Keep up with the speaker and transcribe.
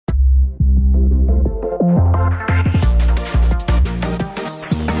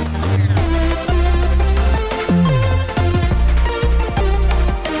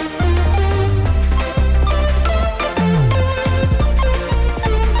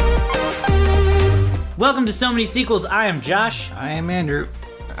Welcome to So Many Sequels. I am Josh. I am Andrew.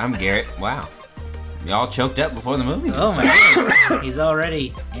 I'm Garrett. Wow. Y'all choked up before the movie. Oh my goodness.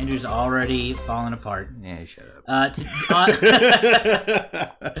 Andrew's already falling apart. Yeah, shut up.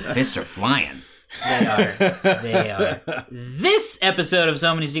 Fists are flying. They are. This episode of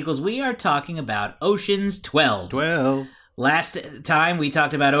So Many Sequels, we are talking about Ocean's 12. 12. Last time we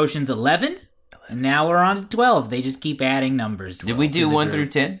talked about Ocean's 11, and now we're on to 12. They just keep adding numbers. Did we do 1 through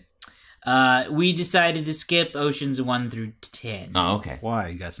 10? We decided to skip Oceans 1 through 10. Oh, okay. Why?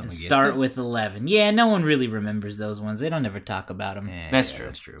 You got something And against start it? with 11. Yeah, no one really remembers those ones. They don't ever talk about them. Yeah, That's true.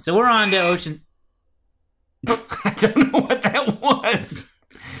 That's true. So we're on to Ocean. I don't know what that was.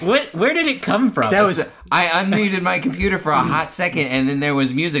 Where did it come from? That was- I unmuted my computer for a hot second, and then there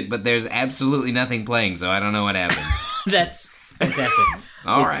was music, but there's absolutely nothing playing, so I don't know what happened. That's fantastic.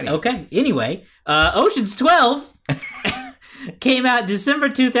 Alrighty. Okay. Anyway, Ocean's 12 came out December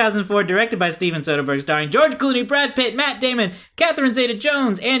 2004, directed by Steven Soderbergh, starring George Clooney, Brad Pitt, Matt Damon, Catherine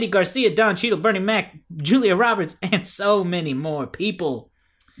Zeta-Jones, Andy Garcia, Don Cheadle, Bernie Mac, Julia Roberts, and so many more people.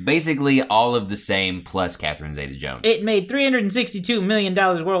 Basically, all of the same plus Catherine Zeta-Jones. It made $362 million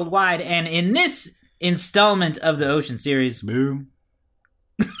worldwide, and in this installment of the Ocean series, Boom.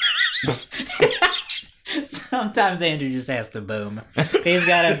 sometimes Andrew just has to boom. He's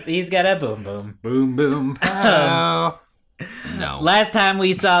got a boom boom. Boom, boom. Oh. No. Last time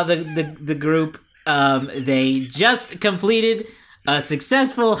we saw the group, they just completed a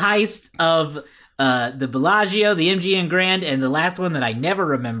successful heist of the Bellagio, the MGM Grand, and the last one that I never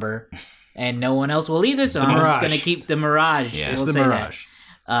remember, and no one else will either. So I'm just Mirage. going to keep the Mirage. Yeah. It's We'll the say Mirage.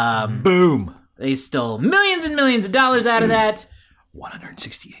 that. Boom. They stole millions and millions of dollars out of that.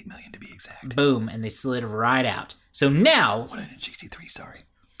 168 million to be exact. Boom, and they slid right out. So now 163, sorry.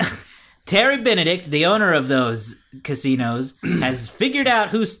 Terry Benedict, the owner of those casinos, has figured out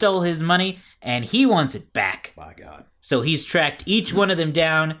who stole his money, and he wants it back. My God. So he's tracked each one of them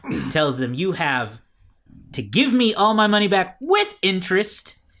down, tells them, you have to give me all my money back with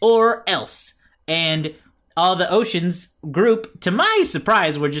interest or else. And all the Oceans group, to my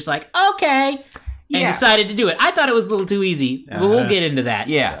surprise, were just like, okay, and Yeah. decided to do it. I thought it was a little too easy, but we'll get into that.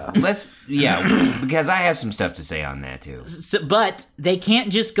 Yeah, because I have some stuff to say on that, too. So, but they can't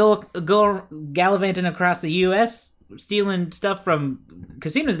just go gallivanting across the U.S. stealing stuff from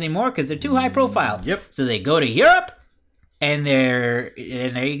casinos anymore because they're too high profile. Yep. So they go to Europe, and there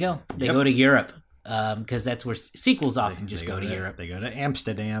you go. They go to Europe because that's where sequels often just go to Europe. They go to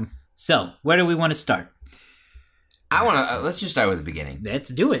Amsterdam. So where do we want to start? I want to, let's just start with the beginning. Let's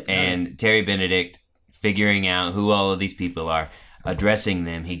do it. And Terry Benedict figuring out who all of these people are, addressing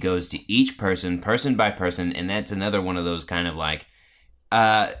them. He goes to each person by person, and that's another one of those kind of like,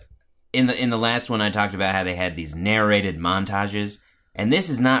 in the last one I talked about how they had these narrated montages, and this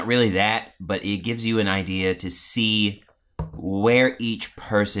is not really that, but it gives you an idea to see where each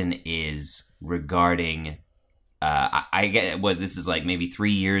person is regarding. I get what this is like, maybe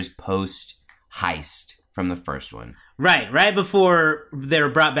 3 years post heist from the first one. Right before they're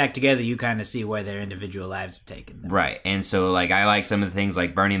brought back together, you kind of see where their individual lives have taken them. Right, and so like I like some of the things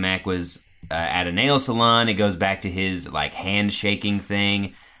like Bernie Mac was at a nail salon. It goes back to his like handshaking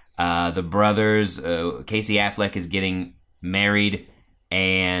thing. The brothers, Casey Affleck is getting married,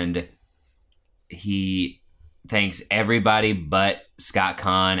 and he thanks everybody but Scott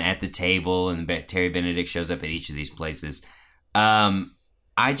Conn at the table, and Terry Benedict shows up at each of these places.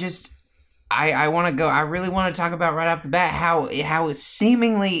 I want to go. I really want to talk about right off the bat how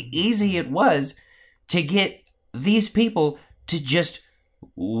seemingly easy it was to get these people to just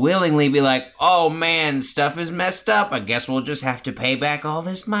willingly be like, "Oh man, stuff is messed up. I guess we'll just have to pay back all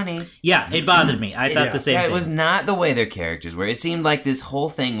this money." Yeah, it bothered me. I thought the same Yeah, thing. it was not the way their characters were. It seemed like this whole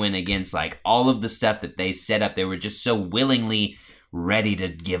thing went against like all of the stuff that they set up. They were just so willingly ready to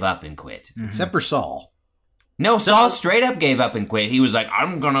give up and quit. Except for Saul. No, Saul straight up gave up and quit. He was like,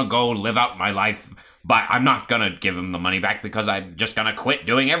 I'm going to go live out my life, but I'm not going to give him the money back because I'm just going to quit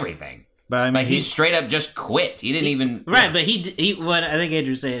doing everything. But I mean, Like, he straight up just quit. He didn't even... Right, but he what I think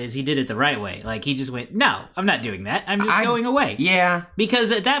Andrew said is he did it the right way. Like, he just went, no, I'm not doing that. I'm just going away. Yeah.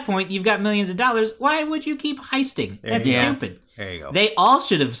 Because at that point, you've got millions of dollars. Why would you keep heisting? That's Yeah. stupid. there you go. They all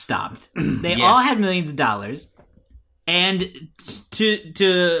should have stopped. They Yeah. all had millions of dollars. And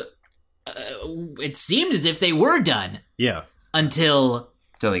it seemed as if they were done Yeah. until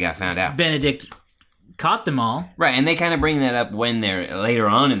Until they got found out. Benedict caught them all. Right, and they kind of bring that up when they're... Later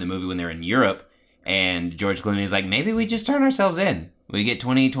on in the movie when they're in Europe, and George Clooney is like, maybe we just turn ourselves in. We get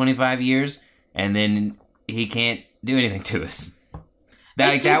 20, 25 years, and then he can't do anything to us.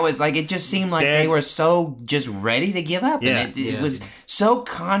 That was like, it just seemed like they were so just ready to give up. Yeah, And it was so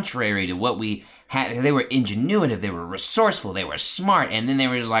contrary to what we they were ingenuitive, they were resourceful, they were smart, and then they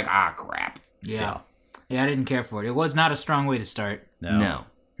were just like, ah, crap. Yeah. I didn't care for it. It was not a strong way to start. No.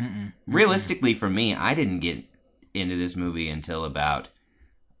 Realistically, for me, I didn't get into this movie until about,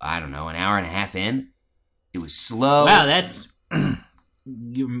 I don't know, an hour and a half in. It was slow. Wow, that's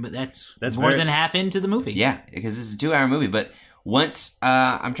more than half into the movie. Yeah, because it's a 2-hour movie. But once,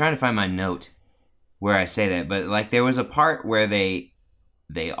 I'm trying to find my note where I say that, but like there was a part where they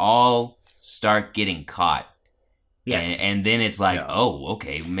all start getting caught. Yes. And then it's like, oh,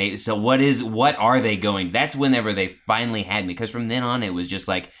 okay. So what are they going? That's whenever they finally had me. Because from then on, it was just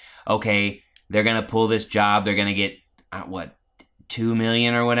like, okay, they're going to pull this job. They're going to get, $2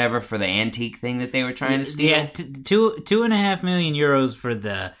 million or whatever for the antique thing that they were trying to steal? Yeah, 2.5 million euros for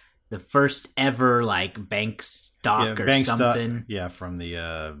the first ever, like, bank stock or something. From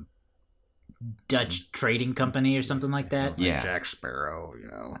the Dutch trading company or something like that. Yeah. Jack Sparrow,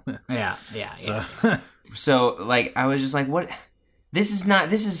 Yeah. So, like, I was just like, what? This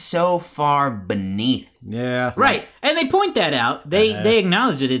is so far beneath. Yeah. Right. And they point that out. They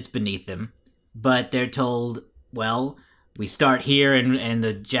acknowledge that it's beneath them, but they're told, well, we start here and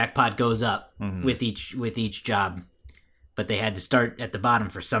the jackpot goes up with each job. But they had to start at the bottom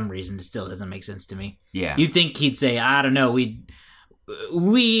for some reason. It still doesn't make sense to me. Yeah. You'd think he'd say, I don't know,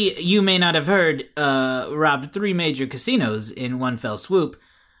 you may not have heard, robbed 3 major casinos in one fell swoop.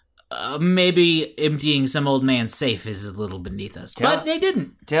 Maybe emptying some old man's safe is a little beneath us. But they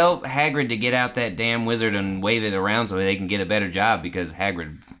didn't. Tell Hagrid to get out that damn wizard and wave it around so they can get a better job, because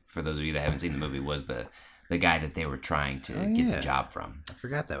Hagrid, for those of you that haven't seen the movie, was the guy that they were trying to get the job from. I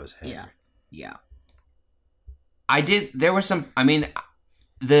forgot that was Hagrid. Yeah. There were some, I mean,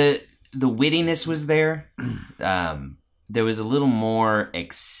 the wittiness was there. There was a little more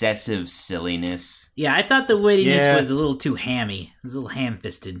excessive silliness. Yeah, I thought the wittiness was a little too hammy. It was a little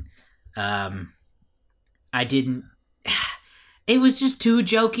ham-fisted. I didn't... It was just too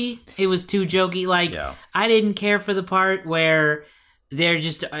jokey. Like, I didn't care for the part where they're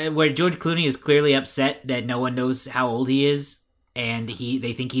just... where George Clooney is clearly upset that no one knows how old he is, and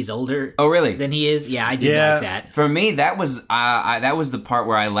they think he's older than he is. Yeah, I did like that. For me, that was the part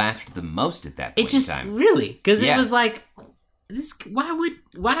where I laughed the most at that point in time. Really? Because it was like... Why would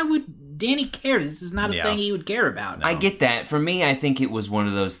Danny care? This is not a thing he would care about. No. I get that. For me, I think it was one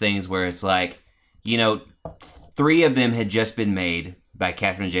of those things where it's like, 3 of them had just been made by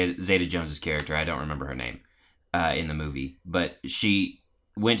Catherine Zeta-Jones's character. I don't remember her name in the movie, but she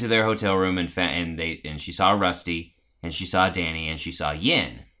went to their hotel room and she saw Rusty, and she saw Danny, and she saw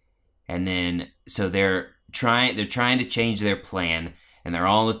Yin, and then so they're trying to change their plan, and they're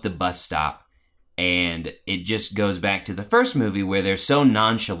all at the bus stop. And it just goes back to the first movie where they're so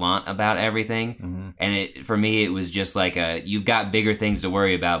nonchalant about everything. Mm-hmm. And for me, it was just like you've got bigger things to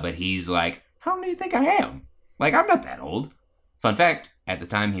worry about. But he's like, how old do you think I am? Like, I'm not that old. Fun fact, at the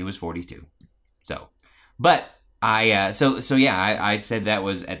time, he was 42. So, but I said that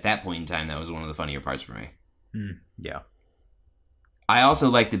was, at that point in time, that was one of the funnier parts for me. Yeah. I also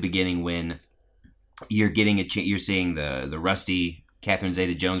like the beginning when you're you're seeing the Rusty, Catherine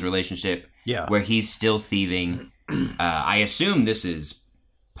Zeta-Jones relationship. Yeah. Where he's still thieving. I assume this is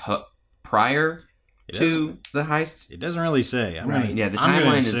prior to the heist. It doesn't really say. The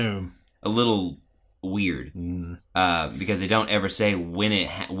timeline is a little weird. Because they don't ever say when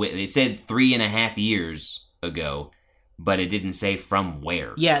it said 3.5 years ago, but it didn't say from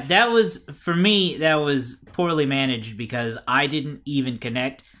where. Yeah, that was poorly managed because I didn't even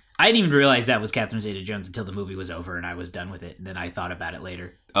connect. I didn't even realize that was Catherine Zeta-Jones until the movie was over and I was done with it. And then I thought about it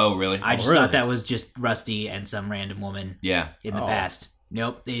later. Oh, really? I just thought that was just Rusty and some random woman in the past.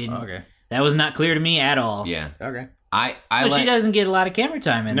 Nope, they didn't. Okay. That was not clear to me at all. Yeah. Okay. She doesn't get a lot of camera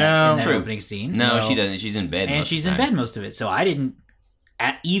time in that opening scene. No, she doesn't. She's in bed and she's in bed most of it. So I didn't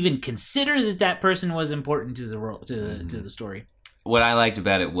even consider that person was important to the world, to the story. What I liked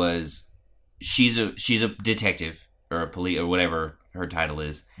about it was she's a detective or a police or whatever her title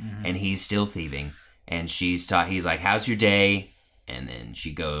is, and he's still thieving, and he's like, how's your day? And then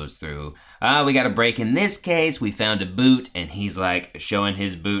she goes through, we got a break in this case, we found a boot, and he's like showing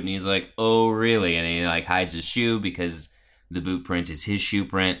his boot, and he's like, oh really? And he like hides his shoe because the boot print is his shoe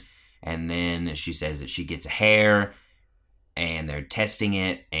print. And then she says that she gets a hair, and they're testing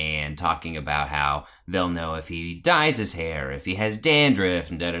it and talking about how they'll know if he dyes his hair, if he has dandruff,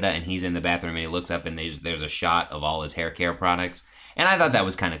 and da-da-da. And he's in the bathroom, and he looks up, and there's a shot of all his hair care products. And I thought that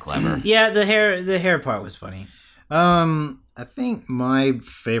was kind of clever. Yeah, the hair part was funny. I think my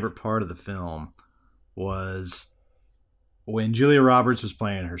favorite part of the film was when Julia Roberts was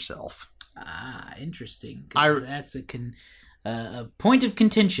playing herself. Interesting. That's a point of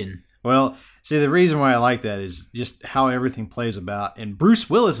contention. Well, see, the reason why I like that is just how everything plays about, and Bruce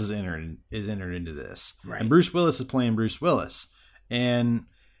Willis is entered into this, Right. and Bruce Willis is playing Bruce Willis, and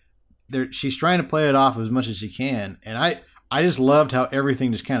she's trying to play it off as much as she can, and I just loved how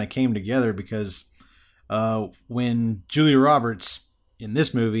everything just kind of came together because when Julia Roberts in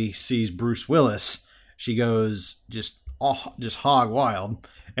this movie sees Bruce Willis, she goes just hog wild,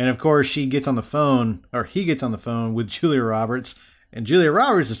 and of course he gets on the phone with Julia Roberts. And Julia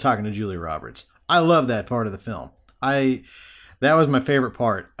Roberts is talking to Julia Roberts. I love that part of the film. That was my favorite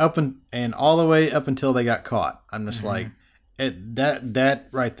part. And all the way up until they got caught. I'm just like, that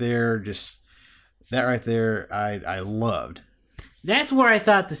right there, I loved. That's where I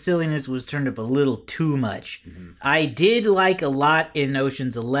thought the silliness was turned up a little too much. I did like a lot in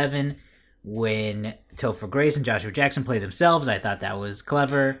Ocean's 11 when Topher Grace and Joshua Jackson play themselves. I thought that was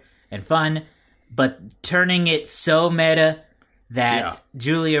clever and fun. But turning it so meta that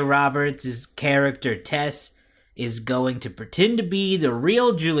Julia Roberts' character, Tess, is going to pretend to be the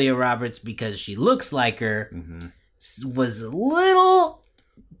real Julia Roberts because she looks like her, was a little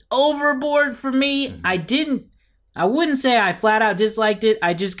overboard for me. I wouldn't say I flat out disliked it.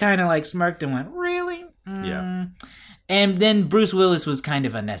 I just kind of like smirked and went, really? Yeah. And then Bruce Willis was kind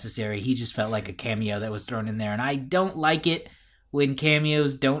of unnecessary. He just felt like a cameo that was thrown in there. And I don't like it when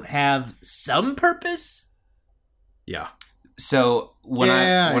cameos don't have some purpose. Yeah. So when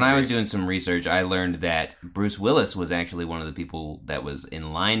I agree. was doing some research, I learned that Bruce Willis was actually one of the people that was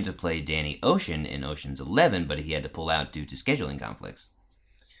in line to play Danny Ocean in Ocean's 11, but he had to pull out due to scheduling conflicts.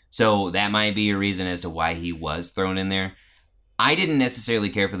 So that might be a reason as to why he was thrown in there. I didn't necessarily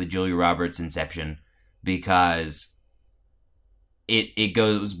care for the Julia Roberts inception because it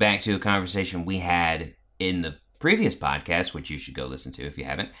goes back to a conversation we had in the previous podcast, which you should go listen to if you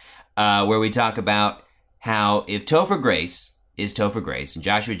haven't, where we talk about how if Topher Grace is Topher Grace and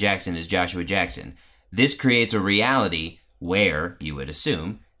Joshua Jackson is Joshua Jackson, this creates a reality where you would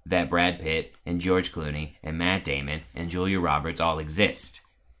assume that Brad Pitt and George Clooney and Matt Damon and Julia Roberts all exist.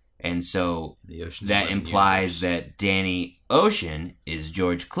 And so that implies that Danny Ocean is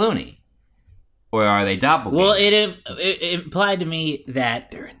George Clooney. Or are they doppelgangers? Well, it implied to me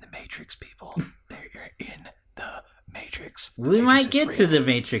that they're in the Matrix, people. They're in the Matrix. We might get to the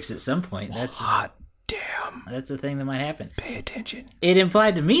Matrix at some point. Hot damn. That's the thing that might happen. Pay attention. It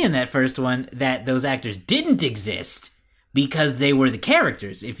implied to me in that first one that those actors didn't exist because they were the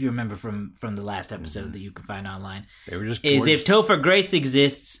characters. If you remember from the last episode that you can find online, they were just gorgeous. Is if Topher Grace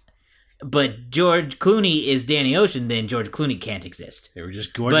exists, but George Clooney is Danny Ocean, then George Clooney can't exist. They were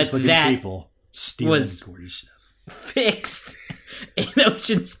just gorgeous looking people stealing gorgeous stuff. Fixed in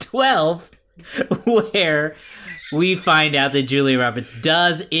Ocean's 12, where we find out that Julia Roberts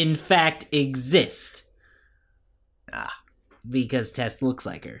does in fact exist. Because Tess looks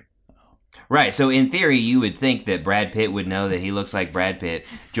like her. Right, so in theory, you would think that Brad Pitt would know that he looks like Brad Pitt.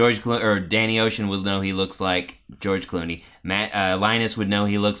 Or Danny Ocean would know he looks like George Clooney. Linus would know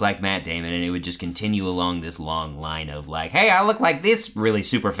he looks like Matt Damon, and it would just continue along this long line of like, hey, I look like this really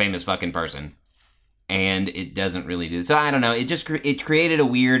super famous fucking person. And it doesn't really do. So I don't know, it created a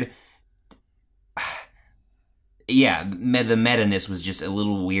weird... Yeah, the meta-ness was just a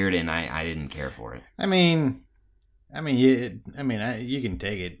little weird, and I didn't care for it. You can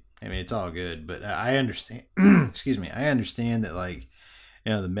take it. I mean, it's all good, but I understand. Excuse me. I understand that, like,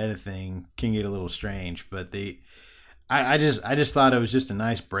 the meta thing can get a little strange, but I just thought it was just a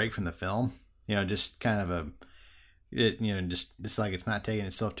nice break from the film. Just kind of just like it's not taking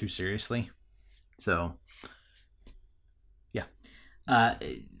itself too seriously. So, yeah.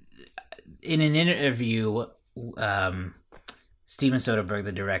 In an interview, Steven Soderbergh,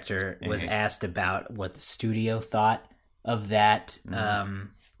 the director, was asked about what the studio thought of that.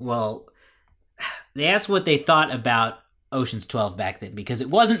 Well, they asked what they thought about Ocean's 12 back then, because it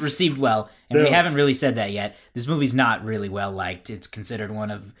wasn't received well, and we haven't really said that yet. This movie's not really well liked. It's considered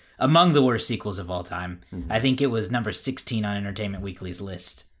among the worst sequels of all time. I think it was number 16 on Entertainment Weekly's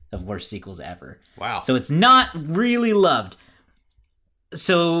list of worst sequels ever. Wow. So it's not really loved.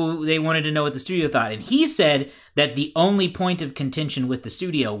 So they wanted to know what the studio thought, and he said that the only point of contention with the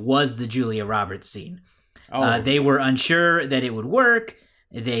studio was the Julia Roberts scene. They were unsure that it would work.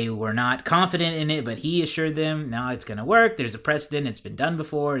 They were not confident in it, but he assured them, no, it's going to work. There's a precedent. It's been done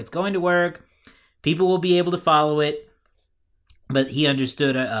before. It's going to work. People will be able to follow it. But he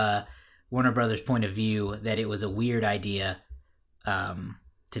understood Warner Brothers' point of view that it was a weird idea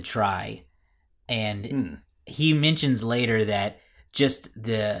to try. And he mentions later that just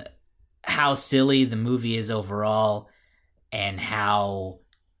how silly the movie is overall and how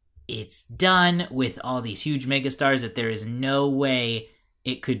it's done with all these huge megastars, that there is no way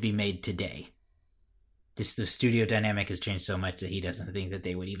it could be made today. Just the studio dynamic has changed so much that he doesn't think that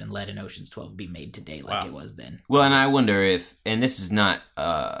they would even let an Ocean's 12 be made today like it was then. Well, and I wonder if, and this is not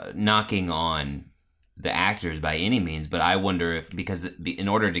knocking on the actors by any means, but I wonder if, because in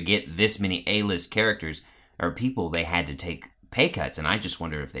order to get this many A-list characters or people, they had to take pay cuts, and I just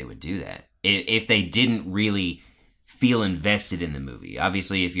wonder if they would do that. If they didn't really feel invested in the movie.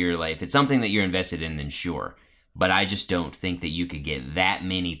 Obviously, if it's something that you're invested in, then sure. But I just don't think that you could get that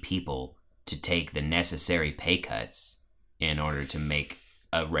many people to take the necessary pay cuts in order to make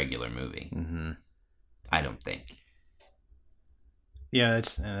a regular movie. Mm-hmm. I don't think. Yeah,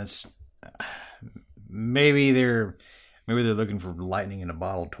 that's maybe they're looking for lightning in a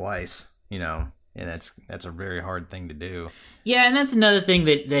bottle twice, and that's a very hard thing to do. Yeah, and that's another thing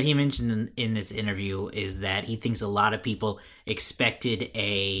that he mentioned in this interview is that he thinks a lot of people expected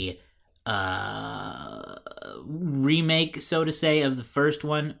a remake, so to say, of the first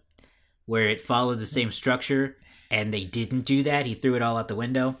one, where it followed the same structure, and they didn't do that. He threw it all out the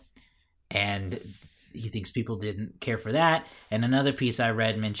window, and he thinks people didn't care for that. And another piece I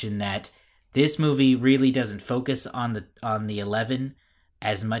read mentioned that this movie really doesn't focus on the 11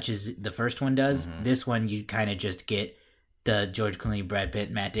 as much as the first one does. Mm-hmm. This one, you kind of just get the George Clooney, Brad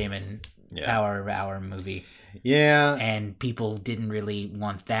Pitt, Matt Damon Power Hour movie. Yeah. And people didn't really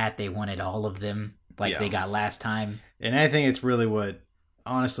want that. They wanted all of them like they got last time. And I think it's really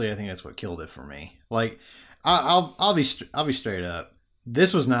honestly, I think that's what killed it for me. Like, I'll be straight up.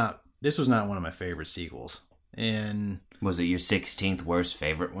 This was not one of my favorite sequels. And was it your 16th worst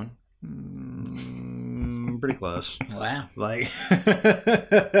favorite one? Pretty close. Wow. Like,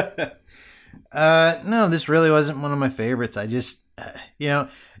 no, this really wasn't one of my favorites. I just,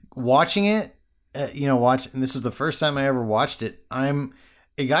 watching it, and this is the first time I ever watched it.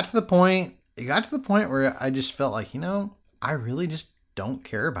 It got to the point where I just felt like, I really just don't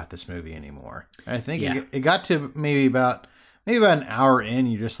care about this movie anymore. And I think it got to maybe about an hour in,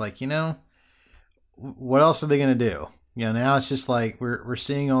 you're just like, what else are they going to do? Now it's just like we're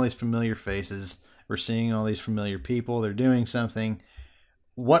seeing all these familiar faces. We're seeing all these familiar people. They're doing something.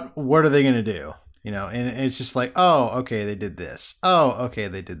 What are they going to do? And it's just like, oh, okay, they did this. Oh, okay,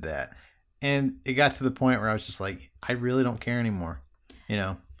 they did that. And it got to the point where I was just like, I really don't care anymore.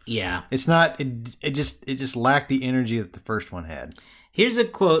 Yeah. It's not. It just lacked the energy that the first one had. Here's a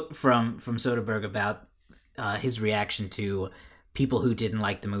quote from Soderbergh about his reaction to people who didn't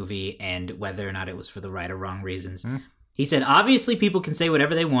like the movie and whether or not it was for the right or wrong reasons. Mm. He said, "Obviously, people can say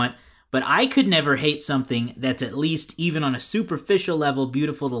whatever they want, but I could never hate something that's at least, even on a superficial level,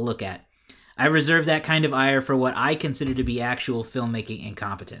 beautiful to look at. I reserve that kind of ire for what I consider to be actual filmmaking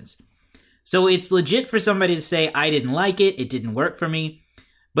incompetence." So it's legit for somebody to say, I didn't like it didn't work for me.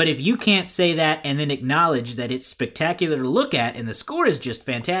 But if you can't say that and then acknowledge that it's spectacular to look at and the score is just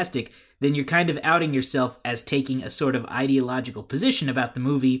fantastic, then you're kind of outing yourself as taking a sort of ideological position about the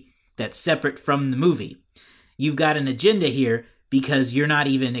movie that's separate from the movie. You've got an agenda here because you're not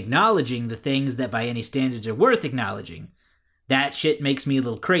even acknowledging the things that by any standards are worth acknowledging. That shit makes me a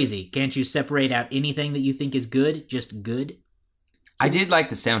little crazy. Can't you separate out anything that you think is good, just good? I did like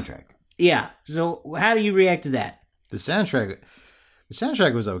the soundtrack. Yeah. So how do you react to that? The soundtrack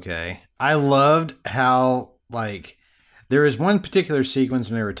was okay. I loved how, there was one particular sequence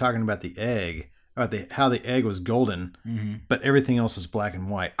when they were talking about the egg, about how the egg was golden, but everything else was black and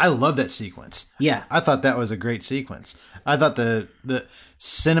white. I love that sequence. Yeah. I thought that was a great sequence. I thought the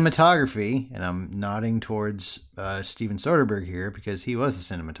cinematography, and I'm nodding towards Steven Soderbergh here because he was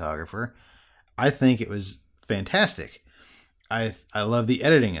the cinematographer, I think it was fantastic. I love the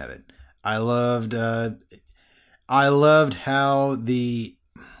editing of it. I loved how that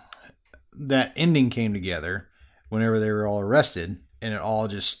ending came together whenever they were all arrested, and it all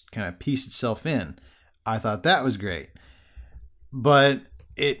just kind of pieced itself in. I thought that was great. But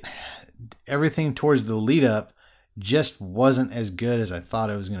everything towards the lead up just wasn't as good as I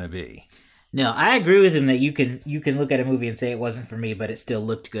thought it was going to be. No, I agree with him that you can look at a movie and say it wasn't for me, but it still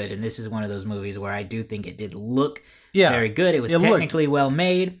looked good. And this is one of those movies where I do think it did look very good. It was technically well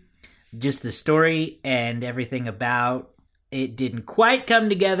made. Just the story and everything about it didn't quite come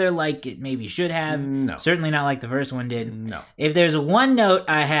together like it maybe should have. No. Certainly not like the first one did. No. If there's one note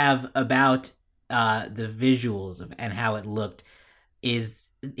I have about the visuals and how it looked, it's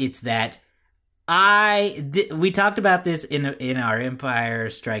that we talked about this in our Empire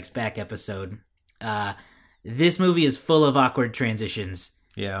Strikes Back episode. This movie is full of awkward transitions.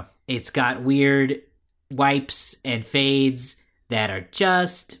 Yeah. It's got weird wipes and fades that are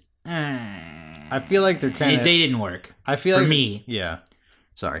just... I feel like they're kind of... They didn't work. I feel for like... me. Yeah.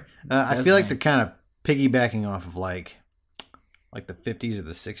 Sorry. I feel like they're kind of piggybacking off of like the 50s or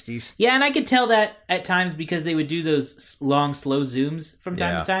the 60s. Yeah, and I could tell that at times because they would do those long, slow zooms from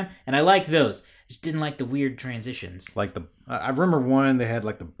time to time, and I liked those. Just didn't like the weird transitions. Like I remember one they had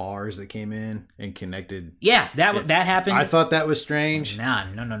like the bars that came in and connected. Yeah, that happened. I thought that was strange. Nah,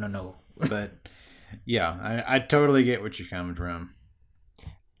 no. But yeah, I totally get what you're coming from.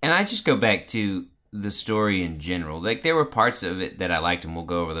 And I just go back to the story in general. Like, there were parts of it that I liked, and we'll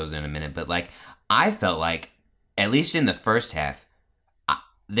go over those in a minute. But, like, I felt like, at least in the first half,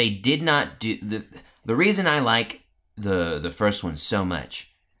 they did not do... The reason I like the first one so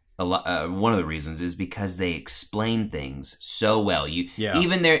much, one of the reasons, is because they explain things so well.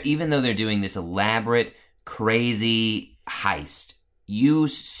 Even though they're doing this elaborate, crazy heist, you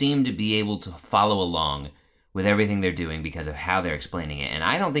seem to be able to follow along with everything they're doing because of how they're explaining it. And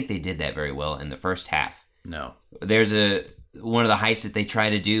I don't think they did that very well in the first half. No. There's one of the heists that they try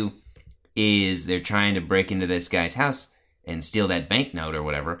to do is they're trying to break into this guy's house and steal that banknote or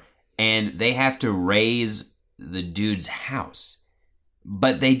whatever, and they have to raise the dude's house.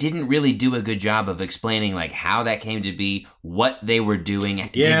 But they didn't really do a good job of explaining like how that came to be, what they were doing.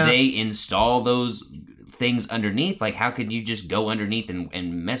 Yeah. Did they install those things underneath? Like, how could you just go underneath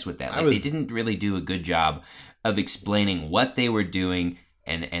and mess with that? Like, they didn't really do a good job of explaining what they were doing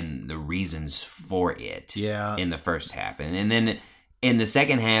and the reasons for it in the first half. And then in the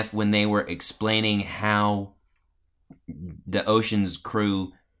second half, when they were explaining how the Ocean's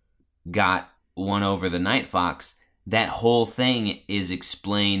crew got one over the Night Fox, that whole thing is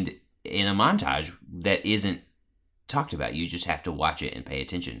explained in a montage that isn't talked about. You just have to watch it and pay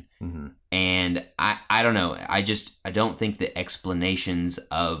attention. Mm-hmm. And I don't know. I don't think the explanations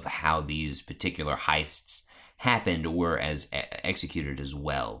of how these particular heists happened were as executed as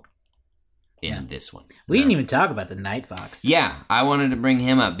well in this one. We didn't even talk about the Night Fox. Yeah, I wanted to bring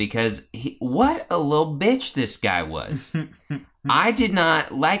him up because what a little bitch this guy was. I did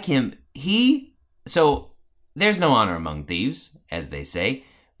not like him. So there's no honor among thieves, as they say,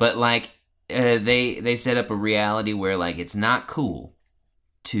 but like they set up a reality where like it's not cool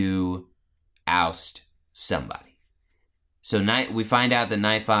to oust somebody. So we find out that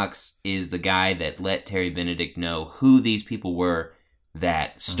Night Fox is the guy that let Terry Benedict know who these people were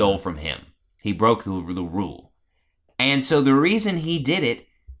that stole from him. He broke the rule. And so the reason he did it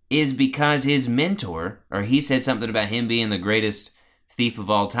is because his mentor, or he said something about him being the greatest thief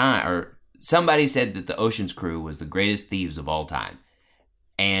of all time, or somebody said that the Ocean's crew was the greatest thieves of all time.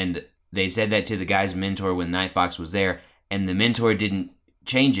 And they said that to the guy's mentor when Night Fox was there, and the mentor didn't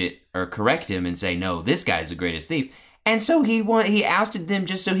change it or correct him and say, no, this guy's the greatest thief. And so he ousted them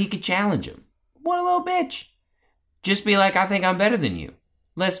just so he could challenge him. What a little bitch. Just be like, I think I'm better than you.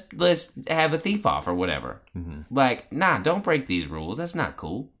 Let's have a thief off or whatever. Mm-hmm. Like, nah, don't break these rules. That's not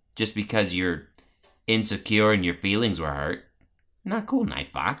cool. Just because you're insecure and your feelings were hurt. Not cool, Night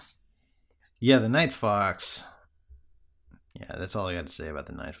Fox. Yeah, the Night Fox. Yeah, that's all I got to say about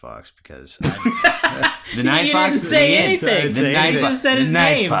the Night Fox because the Night Fox didn't say anything. The Night Fox just said his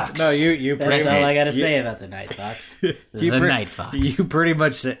name. Fox. No, you. That's all I got to say about the Night Fox. The Night Fox. You pretty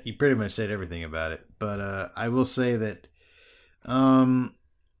much said everything about it. But I will say that,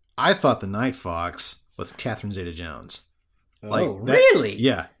 I thought the Night Fox was Catherine Zeta-Jones. Really?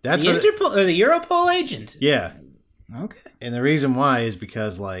 Yeah, that's the Interpol or the Europol agent. Yeah. Okay. And the reason why is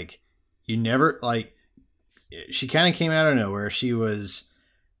because like you never like. She kind of came out of nowhere. She was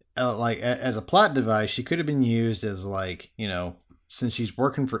like as a plot device. She could have been used as like, you know, since she's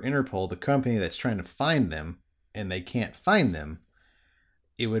working for Interpol, the company that's trying to find them, and they can't find them.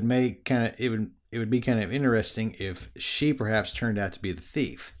 It would be kind of interesting if she perhaps turned out to be the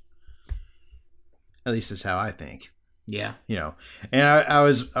thief. At least that's how I think. Yeah. You know, and I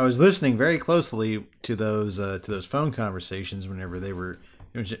was listening very closely to those phone conversations whenever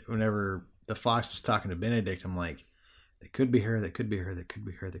the Fox was talking to Benedict. I'm like, that could be her, that could be her, that could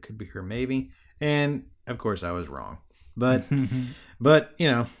be her, that could be her, maybe. And of course I was wrong. But you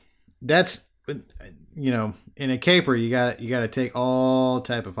know, that's, you know, in a caper you got to take all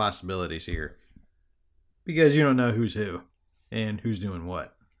type of possibilities here. Because you don't know who's who and who's doing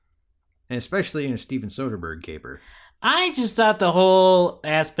what. And especially in a Steven Soderbergh caper. I just thought the whole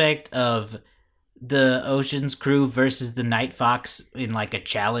aspect of the Ocean's crew versus the Night Fox in like a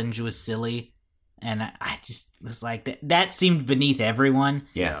challenge was silly, and I just was like that seemed beneath everyone.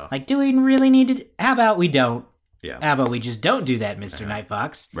 Yeah, like, do we really need it? How about we don't? Yeah, how about we just don't do that, Mr. Night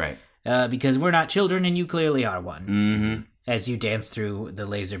Fox? Right, because we're not children and you clearly are one. Mm-hmm. As you dance through the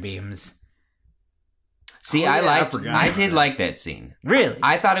laser beams. See, I did like that scene. Really,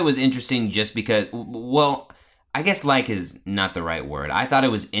 I thought it was interesting just because, well, I guess like is not the right word. I thought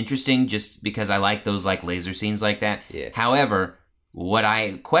it was interesting just because I like those like laser scenes like that. Yeah. However, what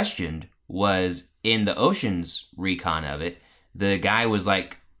I questioned was in the Ocean's recon of it, the guy was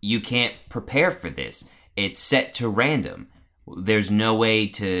like, you can't prepare for this. It's set to random. There's no way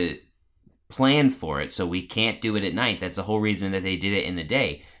to plan for it, so we can't do it at night. That's the whole reason that they did it in the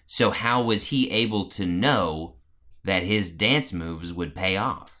day. So how was he able to know that his dance moves would pay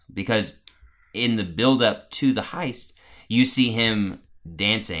off? Because in the build-up to the heist, you see him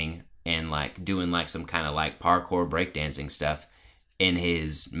dancing and like doing like some kind of like parkour breakdancing stuff in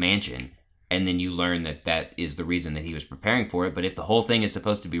his mansion, and then you learn that that is the reason that he was preparing for it. But if the whole thing is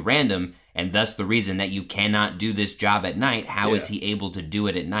supposed to be random, and thus the reason that you cannot do this job at night, how is he able to do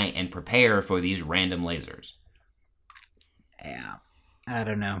it at night and prepare for these random lasers? Yeah, I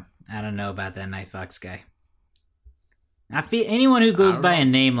don't know about that Night Fox guy. I feel anyone who goes by a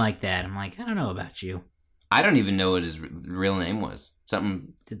name like that, I'm like, I don't know about you. I don't even know what his real name was.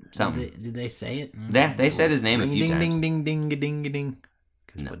 Something. Did they say it? Yeah, they said his name a few ding, times. Ding, ding, ding, ding, ding, ding.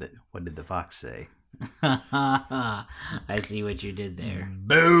 No. What did the fox say? I see what you did there.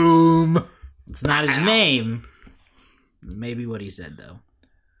 Boom! It's not his name. Maybe what he said, though.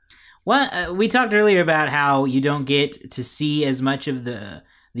 Well, we talked earlier about how you don't get to see as much of the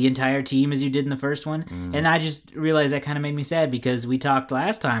entire team as you did in the first one. And I just realized that kind of made me sad because we talked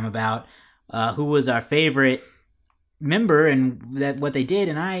last time about who was our favorite member and that what they did,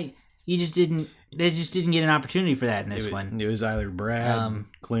 and they just didn't get an opportunity for that in this one. It was either Brad,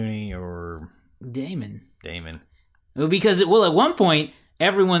 Clooney, or Damon. Well, because at one point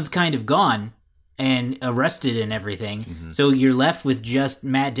everyone's kind of gone and arrested and everything, so you're left with just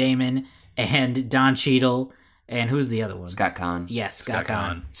Matt Damon and Don Cheadle, and who's the other one? Scott Conn. Yes, Scott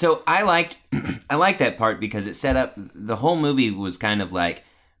Conn. So I liked that part because it set up the whole movie was kind of like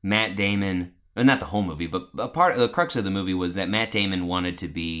Matt Damon. Not the whole movie, but a part of the crux of the movie was that Matt Damon wanted to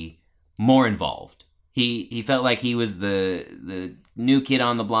be more involved. He felt like he was the new kid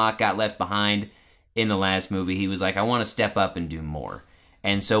on the block, got left behind in the last movie. He was like, I want to step up and do more.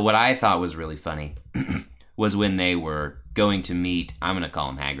 And so what I thought was really funny was when they were going to meet, I'm going to call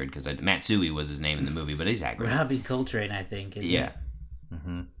him Hagrid because Matsui was his name in the movie, but he's Hagrid. Robbie Coltrane, I think. Yeah.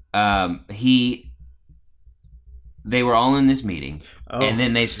 They were all in this meeting, and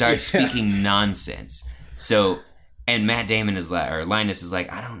then they start speaking nonsense. So, and Matt Damon Linus is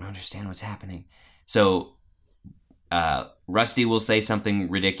like, I don't understand what's happening. So, Rusty will say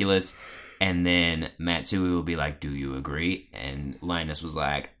something ridiculous, and then Matsui will be like, do you agree? And Linus was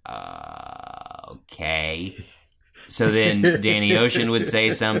like, okay. So then Danny Ocean would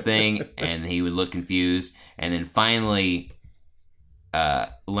say something, and he would look confused. And then finally,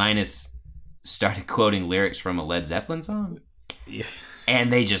 Linus started quoting lyrics from a Led Zeppelin song. Yeah.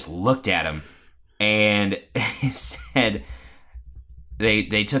 And they just looked at him, and he said,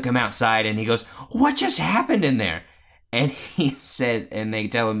 they took him outside, and he goes, what just happened in there? And he said, and they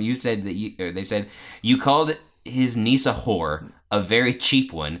tell him, they said, you called his niece a whore, a very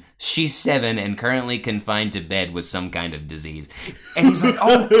cheap one. She's 7 and currently confined to bed with some kind of disease. And he's like,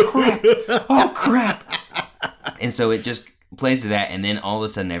 oh crap. And so it just plays to that, and then all of a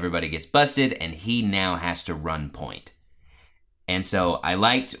sudden everybody gets busted, and he now has to run point. And so I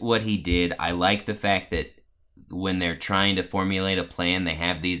liked what he did. I like the fact that when they're trying to formulate a plan, they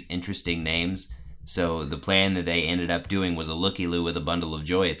have these interesting names. So the plan that they ended up doing was a looky-loo with a bundle of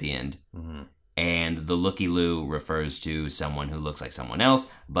joy at the end. Mm-hmm. And the looky-loo refers to someone who looks like someone else.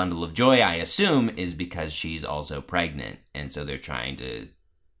 Bundle of joy, I assume, is because she's also pregnant. And so they're trying to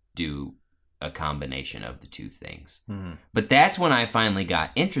do a combination of the two things. Mm-hmm. But that's when I finally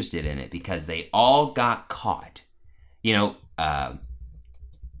got interested in it, because they all got caught. You know, a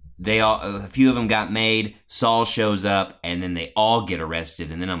few of them got made. Saul shows up, and then they all get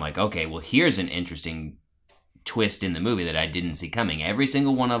arrested. And then I'm like, okay, well, here's an interesting twist in the movie that I didn't see coming. Every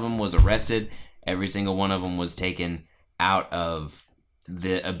single one of them was arrested. Every single one of them was taken out of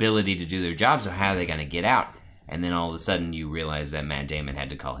the ability to do their job. So how are they going to get out? And then all of a sudden you realize that Matt Damon had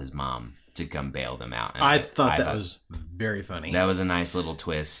to call his mom to come bail them out. And I thought that was very funny. That was a nice little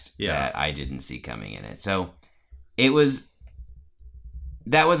twist that I didn't see coming in it. So that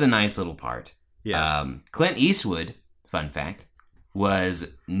was a nice little part. Yeah. Clint Eastwood, fun fact,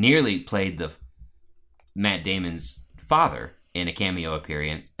 was nearly played Matt Damon's father in a cameo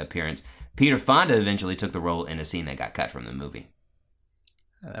appearance. Peter Fonda eventually took the role in a scene that got cut from the movie.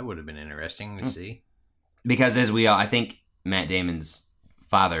 That would have been interesting to see. Because I think Matt Damon's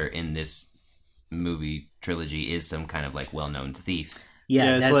father in this movie trilogy is some kind of like well-known thief.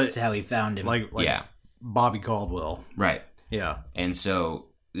 Yeah, that's how he found him. Like Bobby Caldwell. Right. Yeah. And so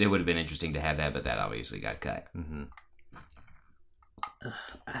it would have been interesting to have that, but that obviously got cut. Mm-hmm.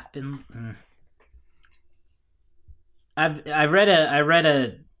 I read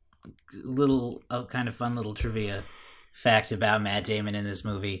a little kind of fun little trivia fact about Matt Damon in this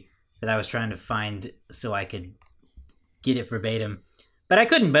movie that I was trying to find so I could get it verbatim, but I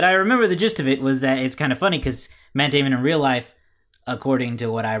couldn't. But I remember the gist of it was that it's kind of funny because Matt Damon in real life, according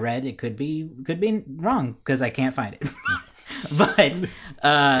to what I read, it could be wrong because I can't find it. But It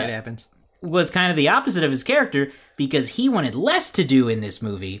happens. was kind of the opposite of his character because he wanted less to do in this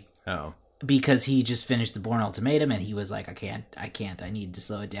movie Oh. because he just finished the Bourne Ultimatum and he was like, I need to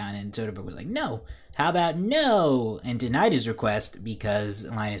slow it down. And Soderbergh was like, no, how about no? And denied his request because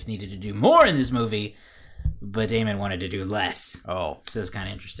Linus needed to do more in this movie, but Damon wanted to do less. Oh. So it's kind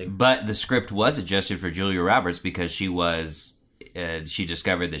of interesting. But the script was adjusted for Julia Roberts because she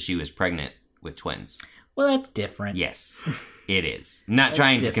discovered that she was pregnant with twins. Well, that's different. Yes, it is. Not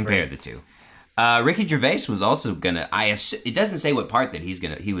trying to compare the two. Ricky Gervais was also gonna. It doesn't say what part that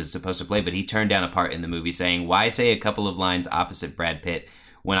he was supposed to play, but he turned down a part in the movie, saying, "Why say a couple of lines opposite Brad Pitt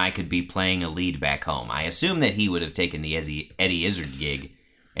when I could be playing a lead back home?" I assume that he would have taken the Eddie Izzard gig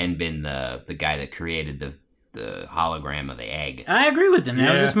and been the guy that created the hologram of the egg. I agree with him.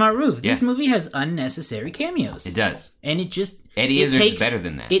 That was Yeah. a smart move. This Yeah. movie has unnecessary cameos. It does. And it just... Eddie it Izzard's takes- better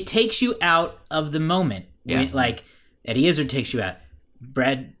than that. It takes you out of the moment. Yeah. Like, Eddie Izzard takes you out.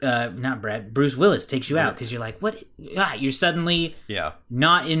 Bruce Willis takes you out because you're like, what? You're suddenly Yeah.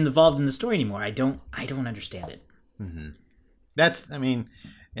 not involved in the story anymore. I don't understand it. That's, I mean,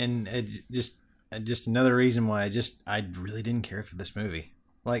 and just another reason why I really didn't care for this movie.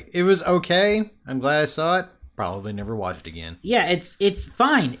 Like, it was okay. I'm glad I saw it. Probably never watch it again. Yeah, it's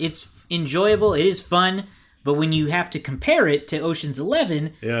fine. It's enjoyable. It is fun. But when you have to compare it to Ocean's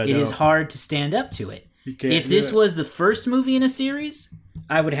 11, Yeah, I it is know. hard to stand up to it. can't If do this it. was the first movie in a series,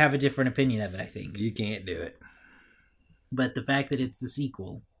 I would have a different opinion of it, I think. You can't do it. But the fact that it's the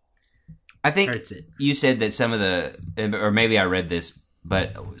sequel I think hurts it. you said that some of the, or maybe I read this,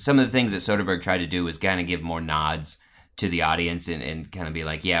 but some of the things that Soderbergh tried to do was kind of give more nods to the audience and kind of be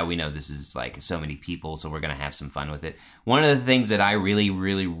like, yeah, we know this is like so many people, so we're going to have some fun with it. One of the things that I really,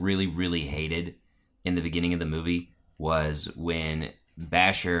 really, really, really hated in the beginning of the movie was when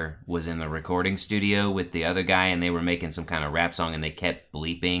Basher was in the recording studio with the other guy and they were making some kind of rap song and they kept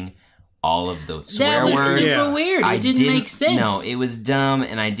bleeping all of the swear That was words. super Yeah. weird. It didn't make sense. No, it was dumb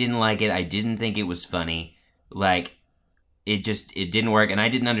and I didn't like it. I didn't think it was funny. Like, it didn't work and I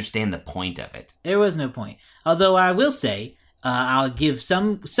didn't understand the point of it. There was no point. Although I will say, I'll give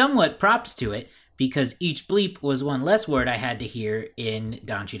somewhat props to it because each bleep was one less word I had to hear in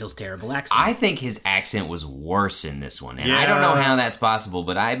Don Cheadle's terrible accent. I think his accent was worse in this one. And I don't know how that's possible,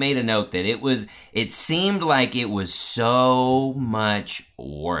 but I made a note that it seemed like it was so much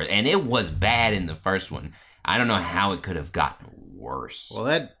worse. And it was bad in the first one. I don't know how it could have gotten worse. Well,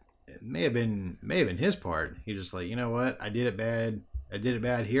 that may have been his part. He just like, you know what? I did it bad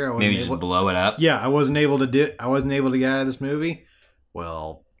here. I wasn't Maybe just able, blow it up. Yeah, I wasn't able to get out of this movie.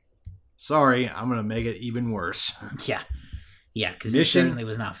 Well, sorry, I'm gonna make it even worse. Yeah, because it Mission- certainly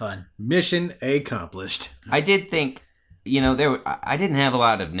was not fun. Mission accomplished. I did think, I didn't have a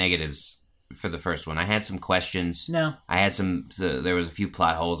lot of negatives for the first one. I had some questions. No, I had there was a few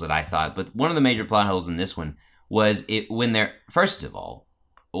plot holes that I thought, but one of the major plot holes in this one was first of all,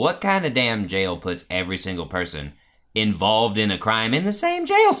 what kind of damn jail puts every single person involved in a crime in the same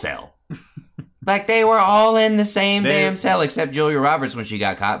jail cell? Like, they were all in the same damn cell, except Julia Roberts, when she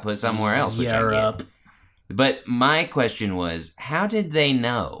got caught, put somewhere else, which I get. Europe. But my question was, how did they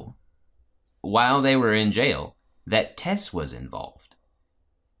know, while they were in jail, that Tess was involved?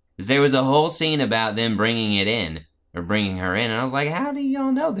 Because there was a whole scene about them bringing her in, and I was like, how do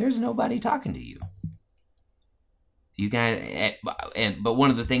y'all know there's nobody talking to you? You guys, but one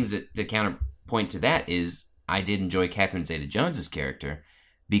of the things that to counterpoint to that is I did enjoy Catherine Zeta-Jones's character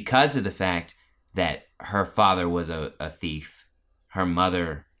because of the fact that her father was a thief, her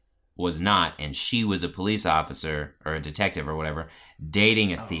mother was not, and she was a police officer or a detective or whatever,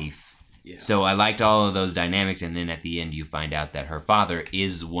 dating a thief. Yeah. So I liked all of those dynamics, and then at the end you find out that her father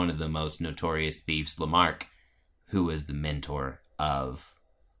is one of the most notorious thieves, Lamarck, who was the mentor of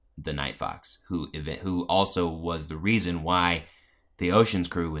the Night Fox, who also was the reason why the Ocean's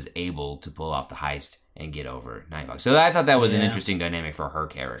crew was able to pull off the heist and get over Night Fox. So I thought that was an Yeah. interesting dynamic for her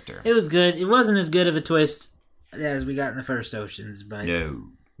character. It was good. It wasn't as good of a twist as we got in the first Oceans, but No.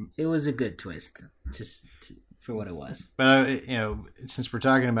 it was a good twist, for what it was. But since we're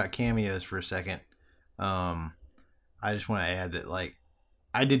talking about cameos for a second, I just want to add that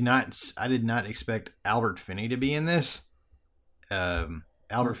I did not expect Albert Finney to be in this.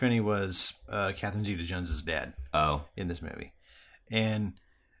 Albert Finney was Catherine Zeta-Jones's dad Oh. in this movie, and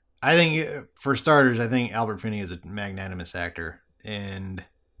I think for starters, I think Albert Finney is a magnanimous actor, and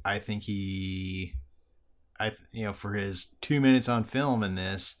I think for his 2 minutes on film in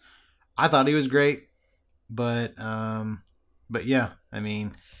this, I thought he was great, but yeah, I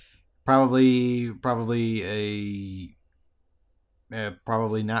mean, probably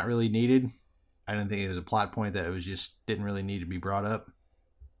not really needed. I don't think it was a plot point that it was just didn't really need to be brought up,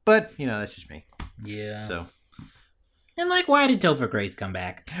 but that's just me. Yeah. So. And why did Topher Grace come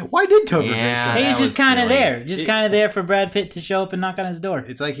back? Why did Topher Grace come back? He's just kind of there. Just kind of there for Brad Pitt to show up and knock on his door.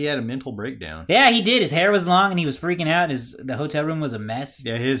 It's like he had a mental breakdown. Yeah, he did. His hair was long and he was freaking out. The hotel room was a mess.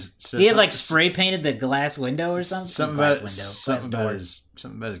 Yeah, he had spray painted the glass window or something. Something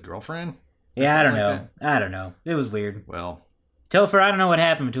about his girlfriend? Yeah, I don't know. I don't know. It was weird. Well, Topher, I don't know what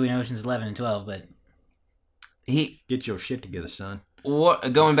happened between Oceans 11 and 12, but get your shit together, son.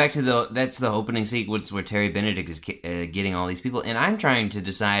 Going back to that's the opening sequence where Terry Benedict is getting all these people, and I'm trying to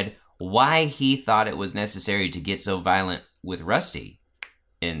decide why he thought it was necessary to get so violent with Rusty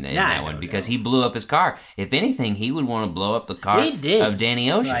in that one, because he blew up his car. If anything, he would want to blow up the car of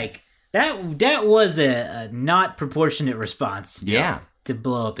Danny Ocean. That was a not proportionate response. Yeah. To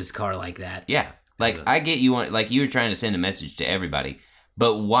blow up his car like that. Yeah. I get you you were trying to send a message to everybody,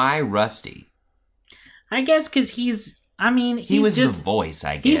 but why Rusty? I guess because he was just the voice,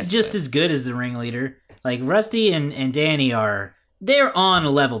 I guess. He's just as good as the ringleader. Rusty and Danny they're on a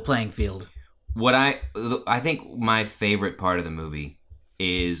level playing field. What I think my favorite part of the movie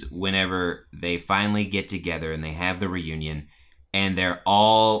is whenever they finally get together and they have the reunion and they're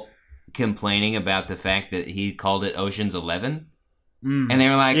all complaining about the fact that he called it Ocean's 11. And they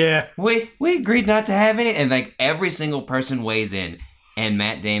were like, yeah, we agreed not to have any. And every single person weighs in, and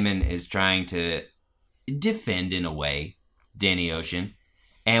Matt Damon is trying to defend in a way Danny Ocean,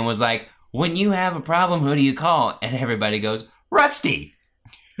 and was like, when you have a problem, who do you call? And everybody goes, Rusty.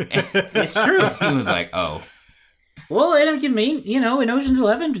 It's true. He was like, oh. Well, in Ocean's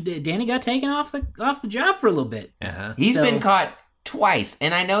 11, Danny got taken off the job for a little bit. Uh-huh. He's been caught twice,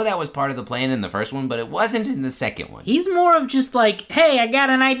 and I know that was part of the plan in the first one, but it wasn't in the second one. He's more of just hey, I got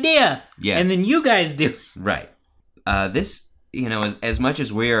an idea. Yeah. And then you guys do. Right. This, as much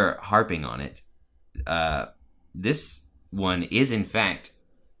as we're harping on it, this one is, in fact,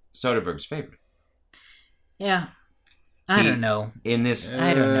 Soderbergh's favorite. Yeah. I don't know. I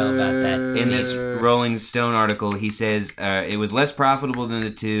don't know about that. In this Rolling Stone article, he says it was less profitable than the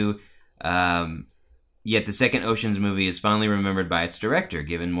two, yet the second Ocean's movie is fondly remembered by its director.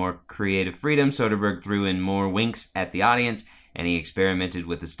 Given more creative freedom, Soderbergh threw in more winks at the audience, and he experimented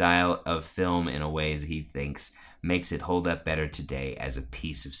with the style of film in a way that he thinks makes it hold up better today as a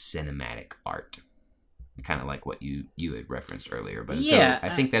piece of cinematic art. Kind of like what you had referenced earlier, but yeah, so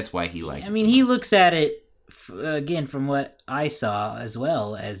I think that's why he liked it. He looks at it again from what I saw as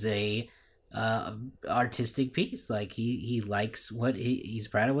well as a artistic piece. He likes what he's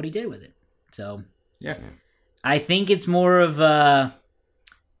proud of what he did with it. So yeah, I think it's more of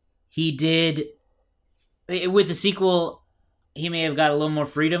he did with the sequel. He may have got a little more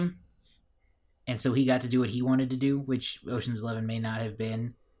freedom, and so he got to do what he wanted to do, which Ocean's 11 may not have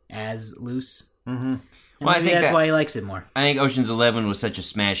been as loose. Mm-hmm. Well, I think that's why he likes it more. I think Ocean's 11 was such a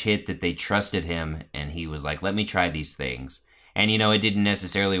smash hit that they trusted him, and he was like, let me try these things. And, it didn't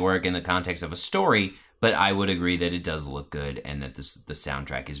necessarily work in the context of a story, but I would agree that it does look good and that the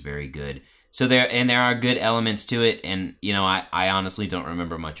soundtrack is very good. So there are good elements to it, and, I honestly don't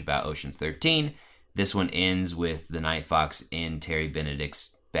remember much about Ocean's 13. This one ends with the Night Fox in Terry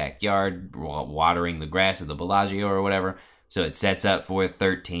Benedict's backyard, watering the grass at the Bellagio or whatever. So it sets up for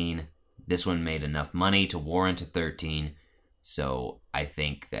 13. This one made enough money to warrant a 13. So I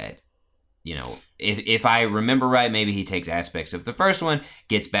think that, if I remember right, maybe he takes aspects of the first one,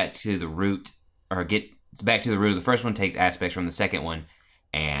 gets back to the root of the first one, takes aspects from the second one,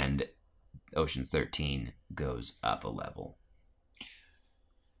 and Ocean's 13 goes up a level.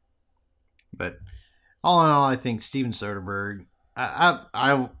 But all in all, I think Steven Soderbergh,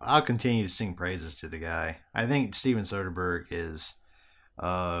 I'll continue to sing praises to the guy. I think Steven Soderbergh is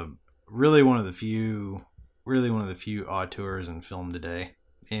really one of the few auteurs in film today.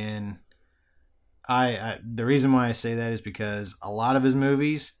 And I the reason why I say that is because a lot of his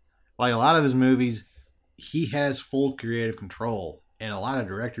movies, he has full creative control, and a lot of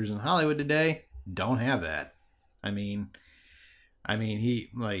directors in Hollywood today don't have that.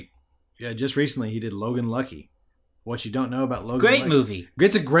 Just recently he did Logan Lucky. What you don't know about Logan Lucky. Great movie.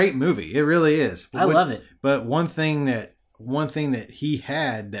 It's a great movie. It really is. I love it. But one thing that he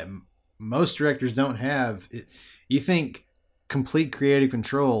had that most directors don't have, you think complete creative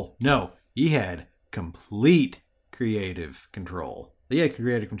control. No, he had complete creative control. They had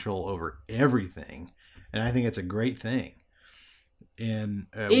creative control over everything, and I think it's a great thing. And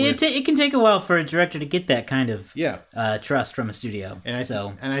It can take a while for a director to get that kind of yeah, trust from a studio. and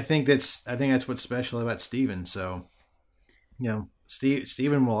I think that's what's special about Steven. So,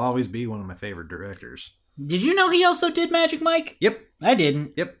 Steven will always be one of my favorite directors. Did you know he also did Magic Mike? Yep. I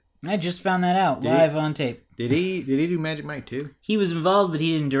didn't. Yep. I just found that out Did live on tape. Did he do Magic Mike too? He was involved, but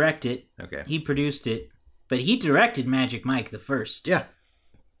he didn't direct it. Okay. He produced it, but he directed Magic Mike the first. Yeah.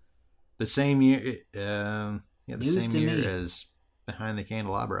 The same year, the News same to year me. as Behind the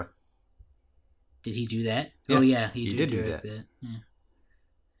Candelabra. Did he do that? Yeah, Oh yeah, he did do direct that.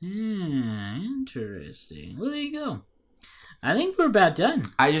 Yeah. Interesting. Well, there you go. I think we're about done.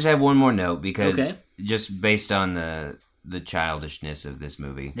 I just have one more note because Okay. just based on the childishness of this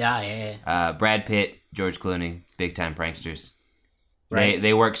movie. Yeah. Brad Pitt, George Clooney, big time pranksters. Right.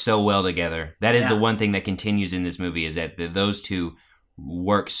 They work so well together. That is Yeah. the one thing that continues in this movie is that those two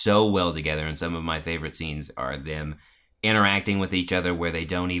work so well together. And some of my favorite scenes are them interacting with each other where they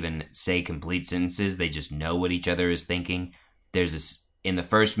don't even say complete sentences. They just know what each other is thinking. In the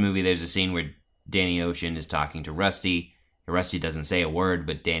first movie, there's a scene where Danny Ocean is talking to Rusty. Rusty doesn't say a word,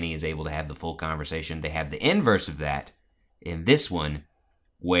 but Danny is able to have the full conversation. They have the inverse of that in this one,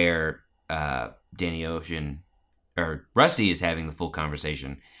 where Danny Ocean or Rusty is having the full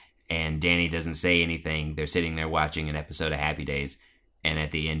conversation, and Danny doesn't say anything. They're sitting there watching an episode of Happy Days, and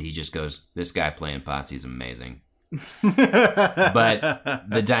at the end, he just goes, "This guy playing Potsy is amazing." But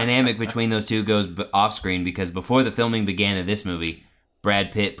the dynamic between those two goes off screen because before the filming began of this movie,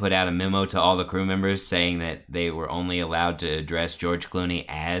 Brad Pitt put out a memo to all the crew members saying that they were only allowed to address George Clooney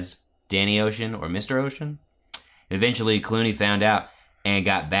as Danny Ocean or Mr. Ocean. Eventually, Clooney found out and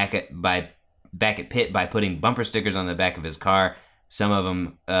got back at Pitt by putting bumper stickers on the back of his car. Some of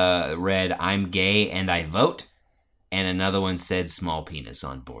them read, "I'm gay and I vote," and another one said, "Small penis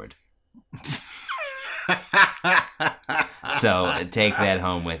on board." So take that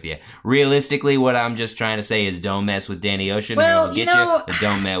home with you. Realistically, what I'm just trying to say is don't mess with Danny Ocean Well, or he'll you get know, you. But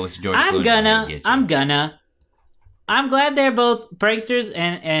don't mess with George Clooney. Or he'll get you. I'm glad they're both pranksters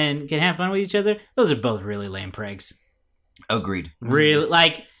and can have fun with each other. Those are both really lame pranks. Agreed. Really,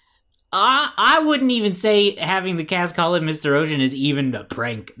 like, I wouldn't even say having the cast call him Mr. Ocean is even a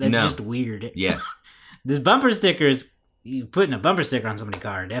prank. That's No. just weird. Yeah, This bumper stickers, you putting a bumper sticker on somebody's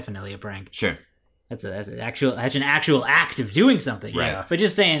car, definitely a prank. sure. That's an actual act of doing something. Right. Yeah. But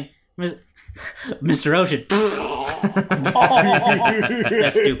just saying, Mr. Ocean.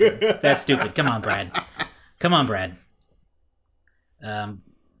 That's stupid. That's stupid. Come on, Brad.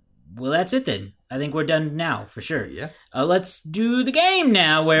 Well, that's it then. I think we're done now, for sure. Yeah. Let's do the game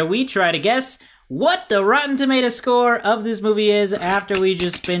now, where we try to guess what the Rotten Tomato score of this movie is after we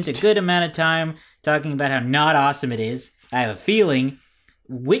just spent a good amount of time talking about how not awesome it is. I have a feeling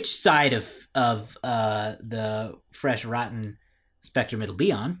which side of the fresh rotten spectrum it'll be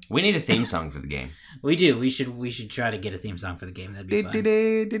on. We need a theme song for the game. We do. We should try to get a theme song for the game. That'd be fun.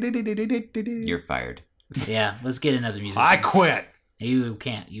 You're fired. Yeah, let's get another music. I quit. You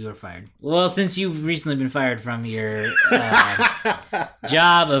can't. You are fired. Well, since you've recently been fired from your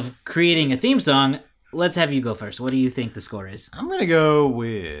job of creating a theme song, let's have you go first. What do you think the score is? I'm gonna go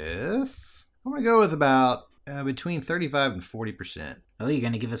with about between 35 and 40%. Oh, you're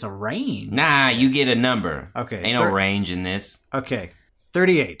gonna give us a range. Nah, you get a number. Okay. Ain't no range in this. Okay.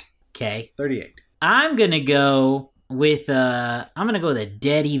 38. Okay. 38. I'm gonna go with a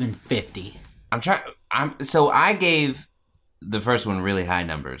dead even 50. So I gave the first one really high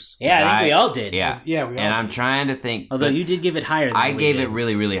numbers. Yeah, I think we all did. Yeah. Yeah, we all And I'm did. trying to think. Although but you did give it higher than I we gave did. it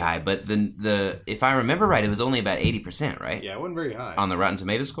really, really high. But the if I remember right, it was only about 80%, right? Yeah, it wasn't very high. On the Rotten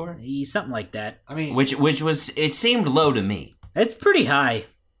Tomato score, Something like that. I mean, which was it seemed low to me. It's pretty high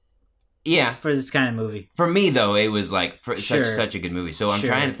Yeah. for this kind of movie. For me though, it was like Sure. such a good movie. So I'm Sure.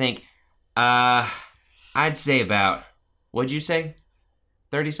 trying to think. I'd say about what'd you say?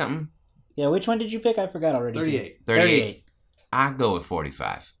 30 something? Yeah, which one did you pick? I forgot already. 38. 38. I'd go with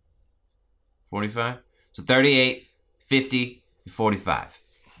 45. 45? So 38, 50, 45.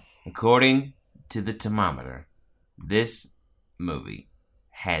 According to the thermometer, this movie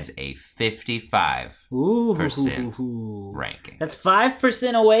has a 55 Ooh. percent ranking. That's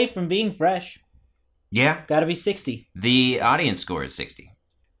 5% away from being fresh. Yeah. Gotta be 60. The audience score is 60.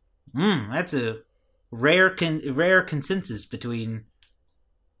 That's a rare consensus between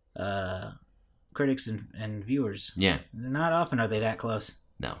critics and viewers. Yeah. Not often are they that close.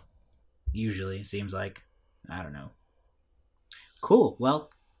 No. Usually, it seems like. I don't know. Cool.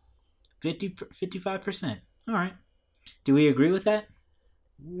 Well, 55%. All right. Do we agree with that?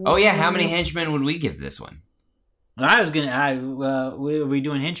 Oh yeah, how many henchmen would we give this one? I was gonna. Were we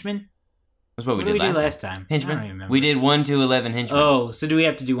doing henchmen? That's what we What did did we do last last time? time. I don't even Henchmen. remember. We did 1 to 11 henchmen. Oh, so do we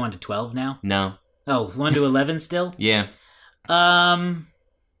have to do 1 to 12 now? No. Oh, 1 to 11 still? Yeah. 5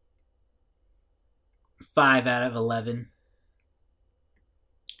 out of 11.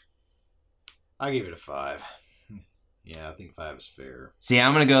 I give it a 5. Yeah, I think 5 is fair. See,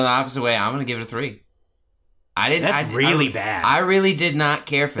 I'm gonna go the opposite way. I'm gonna give it a 3. I didn't. That's really bad. I really did not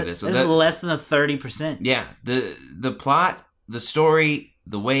care for this. This is less than a 30%. Yeah, the plot, the story,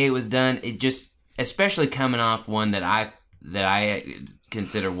 the way it was done, it just, especially coming off one that I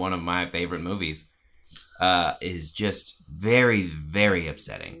consider one of my favorite movies, is just very, very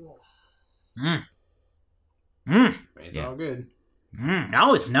upsetting. It's Yeah. all good.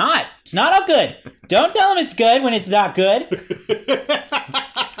 No, it's not. It's not all good. Don't tell him it's good when it's not good.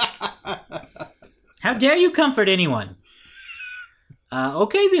 How dare you comfort anyone?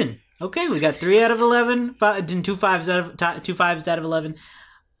 Okay then. Okay, we got 3 out of 11, and 2 5s out of 11.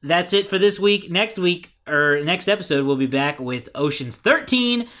 That's it for this week. Next episode, we'll be back with Ocean's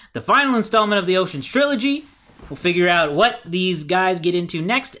 13, the final installment of the Ocean's trilogy. We'll figure out what these guys get into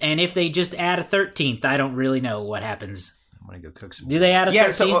next, and if they just add a 13th. I don't really know what happens. I'm going to go cook some. Do they add a 13th?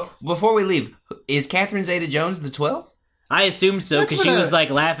 Yeah, so before we leave, is Catherine Zeta-Jones the 12th? I assumed so, because she was like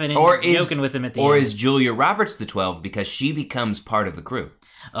laughing and joking with him at the end. Or is Julia Roberts the 12th because she becomes part of the crew?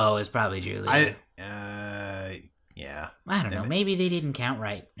 Oh, it's probably Julia. Yeah. I don't know. Maybe they didn't count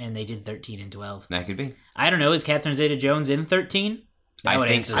right, and they did 13 and 12. That could be. I don't know. Is Catherine Zeta-Jones in 13? I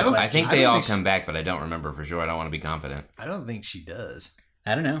think so. I think I they don't all think come back, but I don't remember for sure. I don't want to be confident. I don't think she does.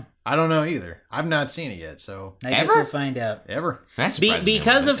 I don't know. I don't know either. I've not seen it yet, so I guess Ever? we'll find out. ever. That's surprising me a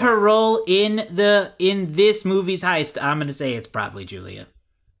Because little of bit. her role in this movie's heist, I'm going to say it's probably Julia.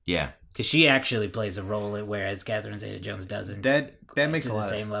 Yeah. Because she actually plays a role, whereas Catherine Zeta-Jones doesn't. That makes to a the lot.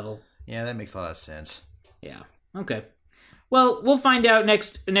 same level. Yeah, that makes a lot of sense. Yeah. Okay. Well, we'll find out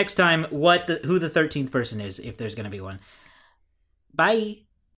next time who the 13th person is, if there's going to be one. Bye.